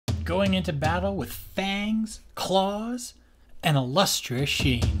going into battle with fangs, claws, and a lustrous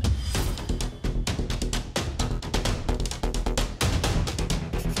sheen.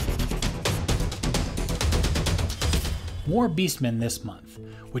 More Beastmen this month,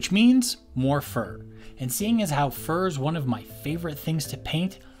 which means more fur. And seeing as how fur is one of my favorite things to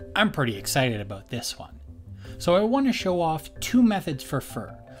paint, I'm pretty excited about this one. So I want to show off two methods for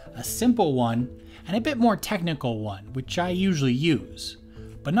fur, a simple one and a bit more technical one, which I usually use.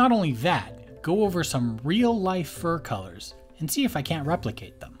 But not only that, go over some real life fur colors and see if I can't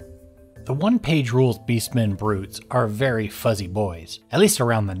replicate them. The one-page rules Beastmen Brutes are very fuzzy boys, at least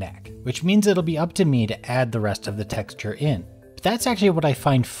around the neck, which means it'll be up to me to add the rest of the texture in. But that's actually what I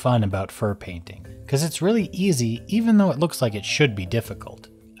find fun about fur painting, because it's really easy even though it looks like it should be difficult.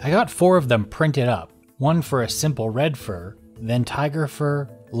 I got 4 of them printed up, one for a simple red fur, then tiger fur,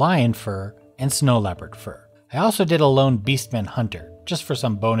 lion fur, and snowleopard fur. I also did a lone Beastman hunter, just for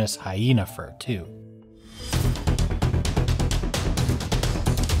some bonus hyena fur too.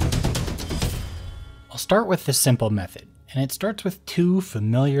 I'll start with the simple method, and it starts with 2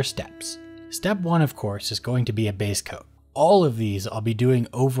 familiar steps. Step 1, of course, is going to be a base coat. All of these I'll be doing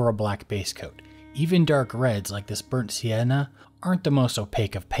over a black base coat. Even dark reds like this burnt sienna aren't the most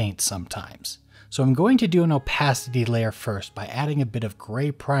opaque of paints sometimes. So I'm going to do an opacity layer first by adding a bit of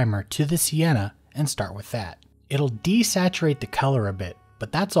gray primer to the sienna and start with that. It'll desaturate the color a bit,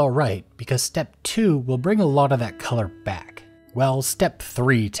 but that's alright because step 2 will bring a lot of that color back. Well, step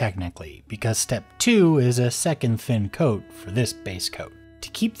 3 technically, because step 2 is a second thin coat for this base coat. To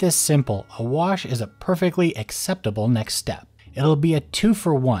keep this simple, a wash is a perfectly acceptable next step. It'll be a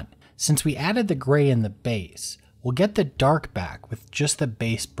 2-for-1. Since we added the gray in the base, we'll get the dark back with just the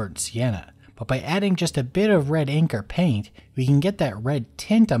base burnt sienna, but by adding just a bit of red ink or paint, we can get that red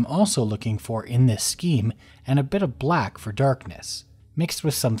tint I'm also looking for in this scheme, and a bit of black for darkness. Mixed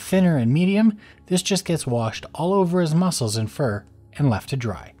with some thinner and medium, this just gets washed all over his muscles and fur and left to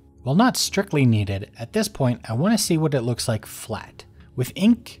dry. While not strictly needed, at this point I want to see what it looks like flat. With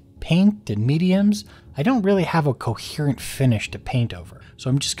ink, paint, and mediums, I don't really have a coherent finish to paint over, so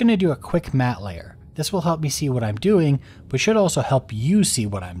I'm just going to do a quick matte layer. This will help me see what I'm doing, but should also help you see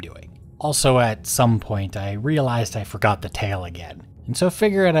what I'm doing. Also, at some point I realized I forgot the tail again, and so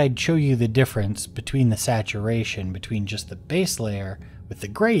figured I'd show you the difference between the saturation between just the base layer with the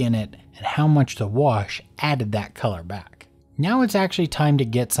gray in it and how much the wash added that color back. Now it's actually time to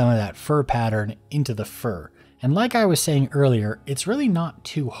get some of that fur pattern into the fur, and like I was saying earlier, it's really not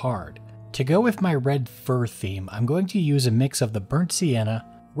too hard. To go with my red fur theme, I'm going to use a mix of the burnt sienna,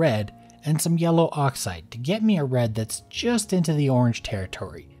 red, and some yellow oxide to get me a red that's just into the orange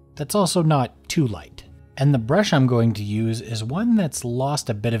territory, that's also not too light. And the brush I'm going to use is one that's lost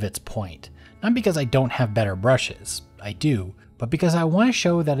a bit of its point. Not because I don't have better brushes, I do, but because I want to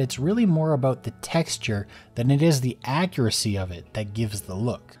show that it's really more about the texture than it is the accuracy of it that gives the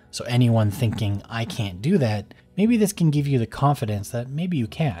look. So anyone thinking I can't do that, maybe this can give you the confidence that maybe you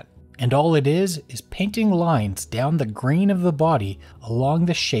can. And all it is painting lines down the grain of the body along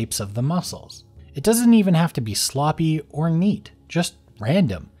the shapes of the muscles. It doesn't even have to be sloppy or neat, just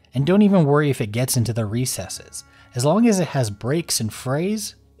random. And don't even worry if it gets into the recesses. As long as it has breaks and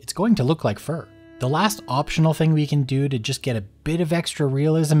frays, it's going to look like fur. The last optional thing we can do to just get a bit of extra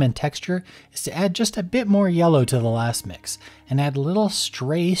realism and texture is to add just a bit more yellow to the last mix and add little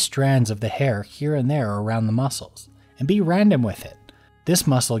stray strands of the hair here and there around the muscles. And be random with it. This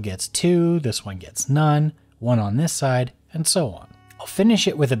muscle gets 2, this one gets none, one on this side, and so on. I'll finish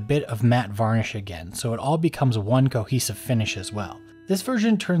it with a bit of matte varnish again so it all becomes one cohesive finish as well. This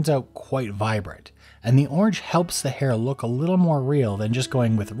version turns out quite vibrant, and the orange helps the hair look a little more real than just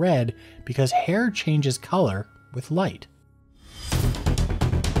going with red because hair changes color with light.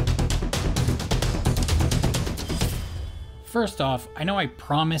 First off, I know I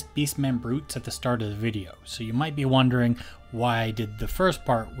promised Beastmen Brutes at the start of the video, so you might be wondering why I did the first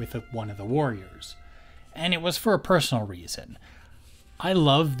part with one of the warriors. And it was for a personal reason. I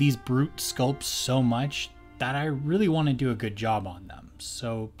love these brute sculpts so much that I really want to do a good job on them,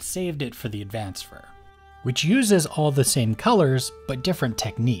 so saved it for the advanced fur, which uses all the same colors but different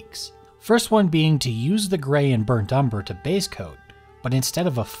techniques. First one being to use the gray and burnt umber to base coat, but instead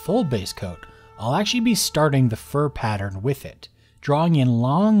of a full base coat, I'll actually be starting the fur pattern with it, drawing in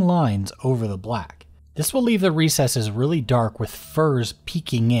long lines over the black. This will leave the recesses really dark with furs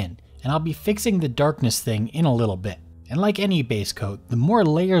peeking in, and I'll be fixing the darkness thing in a little bit. And like any base coat, the more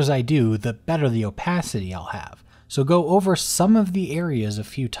layers I do, the better the opacity I'll have. So go over some of the areas a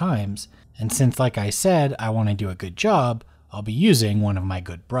few times, and since like I said, I want to do a good job, I'll be using one of my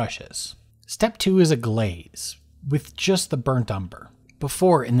good brushes. Step 2 is a glaze, with just the burnt umber.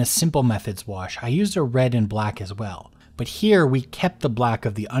 Before, in the simple methods wash, I used a red and black as well, but here we kept the black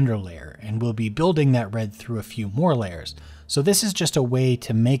of the underlayer and we'll be building that red through a few more layers, so this is just a way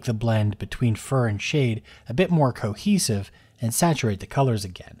to make the blend between fur and shade a bit more cohesive and saturate the colors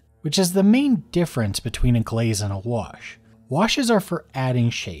again, which is the main difference between a glaze and a wash. Washes are for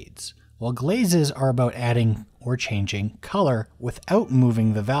adding shades, while glazes are about adding or changing color without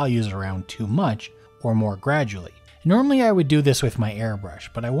moving the values around too much or more gradually. Normally I would do this with my airbrush,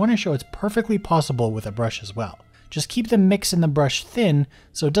 but I want to show it's perfectly possible with a brush as well. Just keep the mix in the brush thin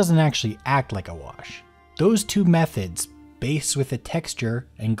so it doesn't actually act like a wash. Those two methods, base with a texture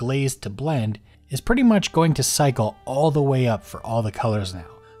and glaze to blend, is pretty much going to cycle all the way up for all the colors now.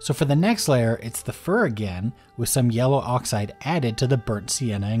 So for the next layer, it's the fur again with some yellow oxide added to the burnt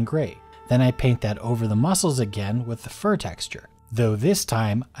sienna and gray. Then I paint that over the muscles again with the fur texture. Though this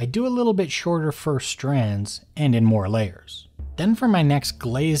time, I do a little bit shorter fur strands and in more layers. Then for my next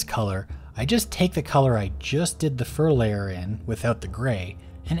glaze color, I just take the color I just did the fur layer in without the gray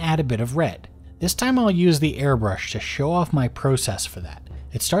and add a bit of red. This time I'll use the airbrush to show off my process for that.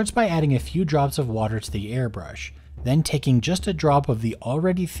 It starts by adding a few drops of water to the airbrush, then taking just a drop of the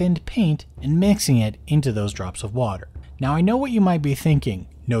already thinned paint and mixing it into those drops of water. Now I know what you might be thinking,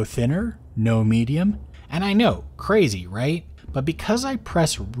 no thinner, no medium, and I know, crazy, right? But because I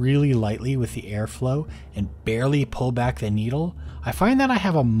press really lightly with the airflow and barely pull back the needle, I find that I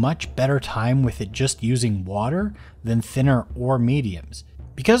have a much better time with it just using water than thinner or mediums.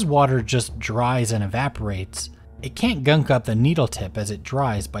 Because water just dries and evaporates, it can't gunk up the needle tip as it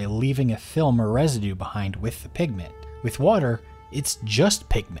dries by leaving a film or residue behind with the pigment. With water, it's just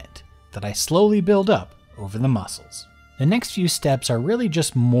pigment that I slowly build up over the muscles. The next few steps are really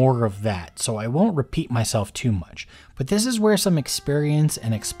just more of that, so I won't repeat myself too much, but this is where some experience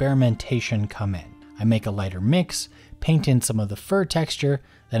and experimentation come in. I make a lighter mix, paint in some of the fur texture,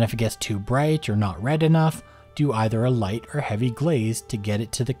 then if it gets too bright or not red enough, do either a light or heavy glaze to get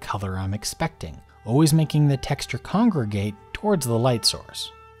it to the color I'm expecting, always making the texture congregate towards the light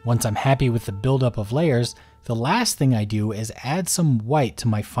source. Once I'm happy with the buildup of layers, the last thing I do is add some white to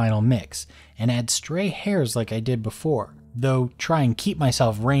my final mix and add stray hairs like I did before, though try and keep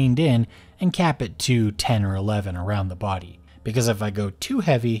myself reined in and cap it to 10 or 11 around the body, because if I go too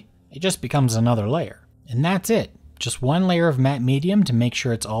heavy, it just becomes another layer. And that's it, just one layer of matte medium to make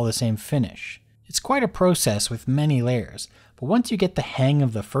sure it's all the same finish. It's quite a process with many layers, but once you get the hang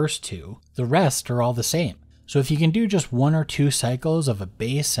of the first two, the rest are all the same. So if you can do just 1 or 2 cycles of a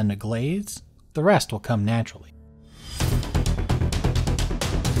base and a glaze, the rest will come naturally.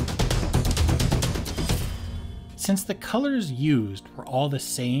 Since the colors used were all the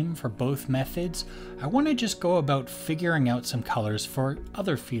same for both methods, I want to just go about figuring out some colors for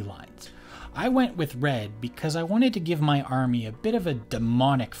other felines. I went with red because I wanted to give my army a bit of a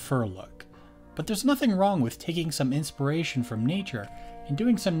demonic fur look. But there's nothing wrong with taking some inspiration from nature and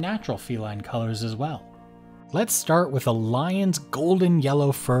doing some natural feline colors as well. Let's start with a lion's golden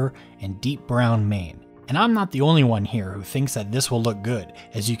yellow fur and deep brown mane. And I'm not the only one here who thinks that this will look good,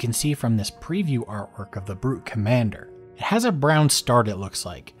 as you can see from this preview artwork of the Brute Commander. It has a brown start it looks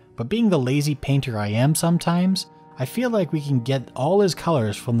like, but being the lazy painter I am sometimes, I feel like we can get all his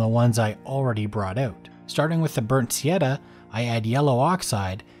colors from the ones I already brought out. Starting with the burnt sienna, I add yellow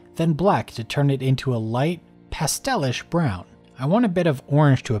oxide, then black to turn it into a light, pastelish brown. I want a bit of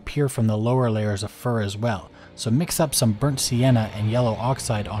orange to appear from the lower layers of fur as well, so mix up some burnt sienna and yellow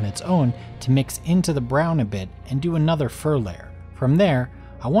oxide on its own to mix into the brown a bit and do another fur layer. From there,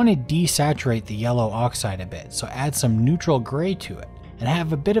 I want to desaturate the yellow oxide a bit, so add some neutral gray to it, and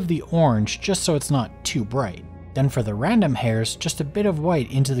have a bit of the orange just so it's not too bright. Then for the random hairs, just a bit of white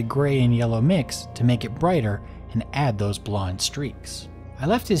into the gray and yellow mix to make it brighter and add those blonde streaks. I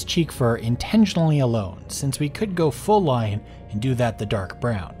left his cheek fur intentionally alone, since we could go full lion and do that the dark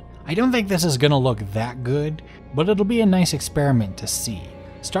brown. I don't think this is gonna look that good, but it'll be a nice experiment to see,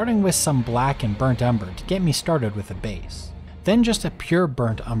 starting with some black and burnt umber to get me started with a base. Then just a pure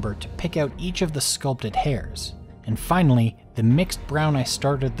burnt umber to pick out each of the sculpted hairs. And finally, the mixed brown I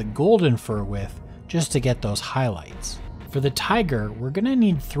started the golden fur with, just to get those highlights. For the tiger, we're gonna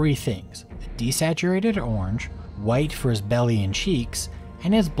need 3 things: a desaturated orange, white for his belly and cheeks,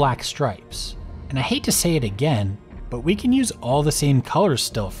 and his black stripes. And I hate to say it again, but we can use all the same colors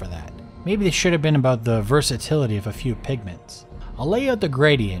still for that. Maybe they should have been about the versatility of a few pigments. I'll lay out the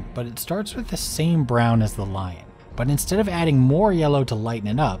gradient, but it starts with the same brown as the lion. But instead of adding more yellow to lighten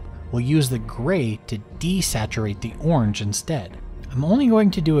it up, we'll use the gray to desaturate the orange instead. I'm only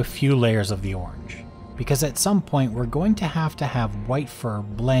going to do a few layers of the orange, because at some point we're going to have white fur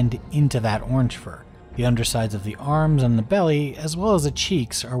blend into that orange fur, The undersides of the arms and the belly, as well as the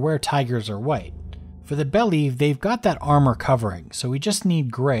cheeks, are where tigers are white. For the belly, they've got that armor covering, so we just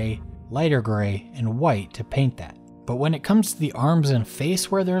need gray, lighter gray, and white to paint that. But when it comes to the arms and face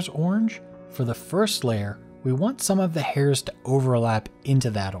where there's orange, for the first layer, we want some of the hairs to overlap into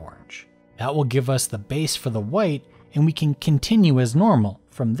that orange. That will give us the base for the white, and we can continue as normal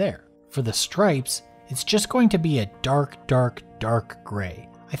from there. For the stripes, it's just going to be a dark gray.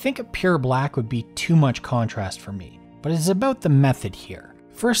 I think a pure black would be too much contrast for me, but it's about the method here.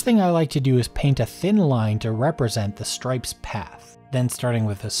 First thing I like to do is paint a thin line to represent the stripe's path. Then starting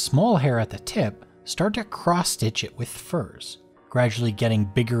with a small hair at the tip, start to cross stitch it with furs, gradually getting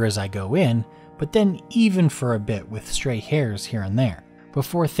bigger as I go in, but then even for a bit with stray hairs here and there,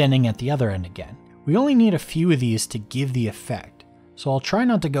 before thinning at the other end again. We only need a few of these to give the effect, so I'll try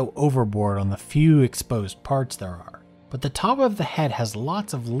not to go overboard on the few exposed parts there are. But the top of the head has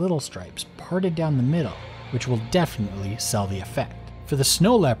lots of little stripes parted down the middle, which will definitely sell the effect. For the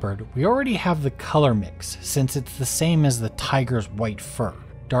Snowleopard, we already have the color mix since it's the same as the tiger's white fur,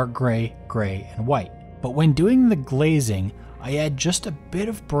 dark gray, gray, and white. But when doing the glazing, I add just a bit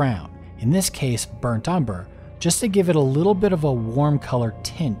of brown, in this case burnt umber, just to give it a little bit of a warm color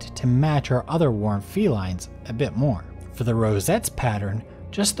tint to match our other warm felines a bit more. For the rosettes pattern,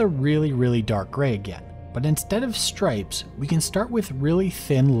 just the really dark gray again. But instead of stripes, we can start with really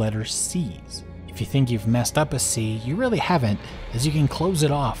thin letter C's. If you think you've messed up a C, you really haven't, as you can close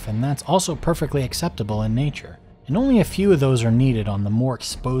it off, and that's also perfectly acceptable in nature. And only a few of those are needed on the more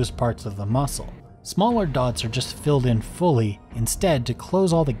exposed parts of the muscle. Smaller dots are just filled in fully instead to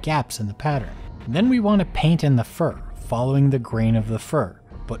close all the gaps in the pattern. Then we want to paint in the fur, following the grain of the fur,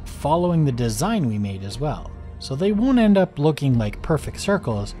 but following the design we made as well. So they won't end up looking like perfect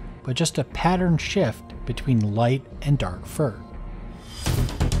circles, but just a pattern shift between light and dark fur.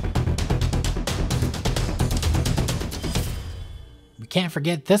 We can't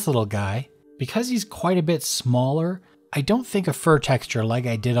forget this little guy. Because he's quite a bit smaller, I don't think a fur texture like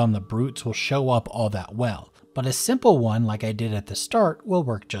I did on the Brutes will show up all that well, but a simple one like I did at the start will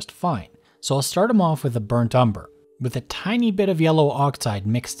work just fine. So I'll start him off with a burnt umber, with a tiny bit of yellow oxide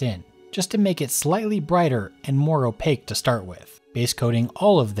mixed in, just to make it slightly brighter and more opaque to start with, base coating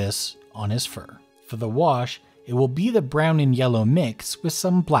all of this on his fur. For the wash, it will be the brown and yellow mix with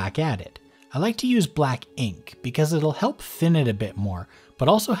some black added. I like to use black ink because it'll help thin it a bit more, but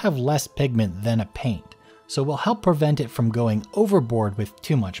also have less pigment than a paint, so will help prevent it from going overboard with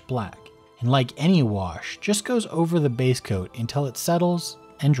too much black. And like any wash, just goes over the base coat until it settles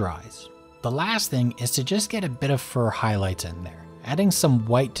and dries. The last thing is to just get a bit of fur highlights in there, adding some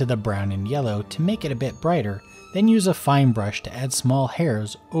white to the brown and yellow to make it a bit brighter, then use a fine brush to add small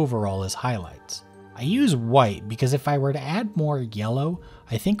hairs over all as highlights. I use white because if I were to add more yellow,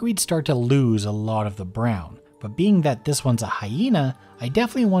 I think we'd start to lose a lot of the brown. But being that this one's a hyena, I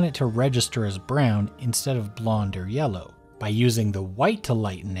definitely want it to register as brown instead of blonde or yellow. By using the white to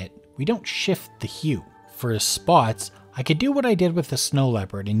lighten it, we don't shift the hue. For his spots, I could do what I did with the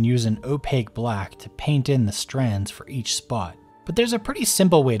Snowleopard and use an opaque black to paint in the strands for each spot. But there's a pretty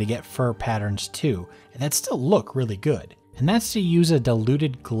simple way to get fur patterns too, and that still look really good. And that's to use a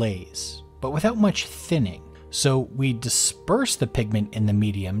diluted glaze, but without much thinning. So we disperse the pigment in the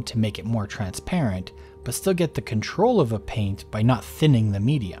medium to make it more transparent, but still get the control of a paint by not thinning the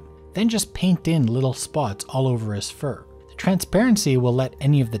medium. Then just paint in little spots all over his fur. The transparency will let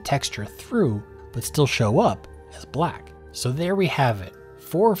any of the texture through, but still show up as black. So there we have it,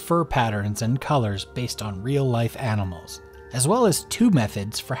 4 fur patterns and colors based on real life animals, as well as 2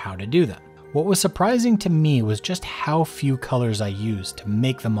 methods for how to do them. What was surprising to me was just how few colors I used to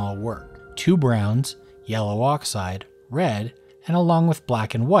make them all work. 2 browns, yellow oxide, red, and along with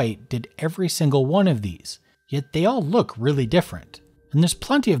black and white did every single one of these, yet they all look really different. And there's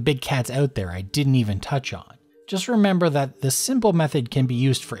plenty of big cats out there I didn't even touch on. Just remember that the simple method can be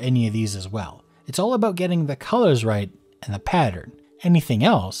used for any of these as well. It's all about getting the colors right and the pattern. Anything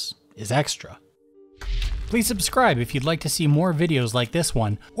else is extra. Please subscribe if you'd like to see more videos like this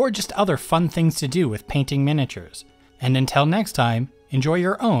one, or just other fun things to do with painting miniatures. And until next time, enjoy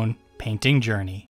your own painting journey.